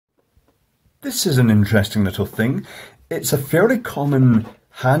This is an interesting little thing. It's a fairly common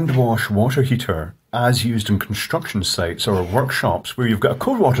hand wash water heater as used in construction sites or workshops where you've got a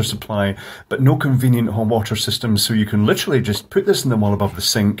cold water supply but no convenient hot water system, so you can literally just put this in the wall above the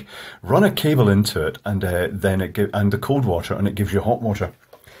sink, run a cable into it, and then the cold water, and it gives you hot water.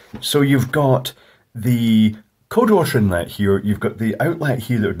 So you've got the cold water inlet here, you've got the outlet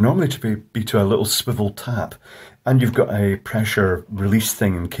here that would normally be to a little swivel tap, and you've got a pressure release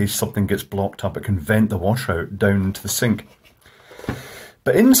thing in case something gets blocked up. It can vent the water out down into the sink.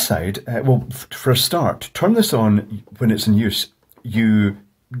 But inside, well, for a start, turn this on when it's in use. You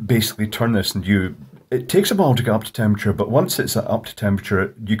basically turn this and it takes a while to get up to temperature, but once it's up to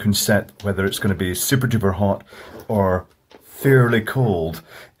temperature, you can set whether it's going to be super duper hot or fairly cold,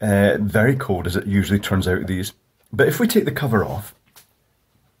 very cold as it usually turns out with these. But if we take the cover off,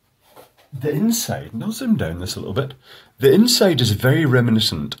 the inside, and I'll zoom down this a little bit, the inside is very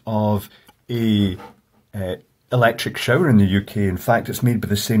reminiscent of a electric shower in the UK. In fact, it's made by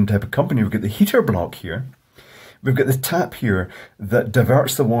the same type of company. We've got the heater block here. We've got the tap here that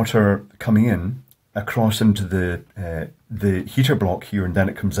diverts the water coming in across into the heater block here, and then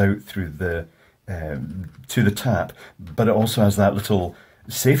it comes out through the to the tap. But it also has that little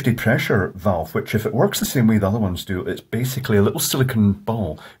safety pressure valve, which, if it works the same way the other ones do, it's basically a little silicone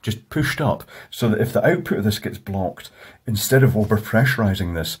ball just pushed up, so that if the output of this gets blocked, instead of over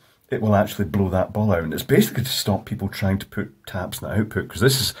pressurizing this, it will actually blow that ball out. And it's basically to stop people trying to put taps in the output, because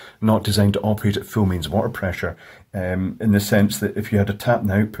this is not designed to operate at full mains water pressure, in the sense that if you had a tap in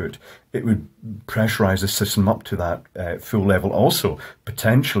the output, it would pressurize the system up to that full level. Also,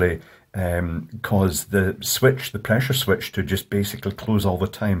 potentially cause the pressure switch to just basically close all the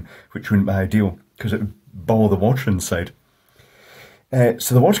time, which wouldn't be ideal because it would ball the water inside.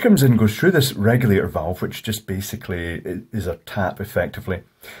 So the water comes in and goes through this regulator valve, which just basically is a tap effectively.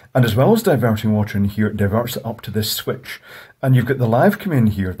 And as well as diverting water in here, it diverts it up to this switch. And you've got the live come in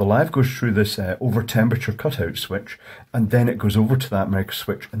here. The live goes through this over temperature cutout switch, and then it goes over to that micro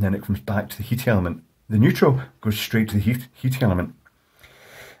switch, and then it comes back to the heat element. The neutral goes straight to the heat element.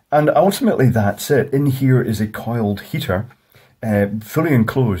 And ultimately that's it. In here is a coiled heater, fully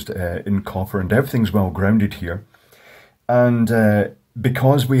enclosed in copper, and everything's well grounded here. And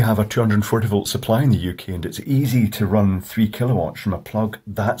because we have a 240 volt supply in the UK and it's easy to run 3 kilowatts from a plug,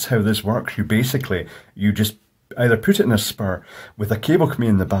 that's how this works. You just either put it in a spur with a cable coming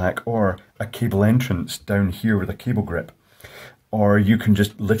in the back, or a cable entrance down here with a cable grip, or you can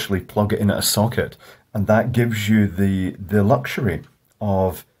just literally plug it in at a socket, and that gives you the luxury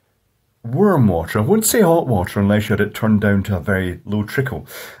of warm water. I wouldn't say hot water unless you had it turned down to a very low trickle,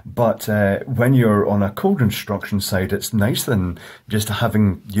 but when you're on a cold construction site, it's nicer than just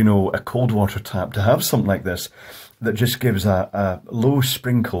having, you know, a cold water tap, to have something like this that just gives a low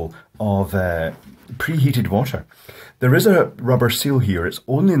sprinkle of preheated water. There is a rubber seal here. It's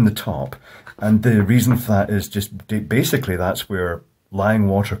only in the top, and the reason for that is just basically that's where lying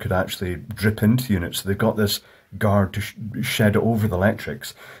water could actually drip into the unit. So they've got this guard to shed over the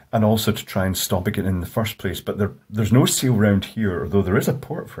electrics, and also to try and stop it getting in the first place. But there's no seal round here, although there is a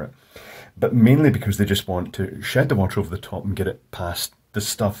port for it, but mainly because they just want to shed the water over the top and get it past the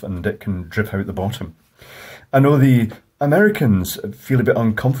stuff, and it can drip out the bottom. I know the Americans feel a bit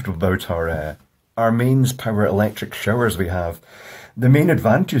uncomfortable about our mains power electric showers we have. The main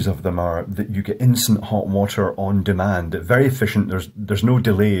advantages of them are that you get instant hot water on demand. Very efficient. There's no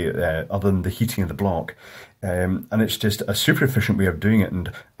delay other than the heating of the block. And it's just a super efficient way of doing it.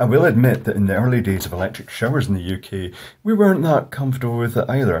 And I will admit that in the early days of electric showers in the UK, we weren't that comfortable with it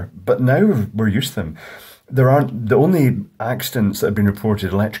either. But now we're used to them. The only accidents that have been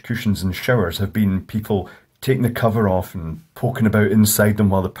reported, electrocutions in showers, have been people taking the cover off and poking about inside them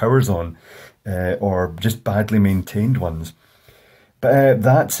while the power's on, or just badly maintained ones. But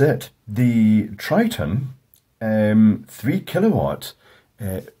that's it. The Triton 3 kilowatt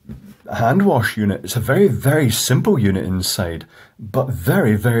hand wash unit. It's a very, very simple unit inside, but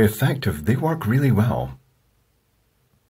very, very effective. They work really well.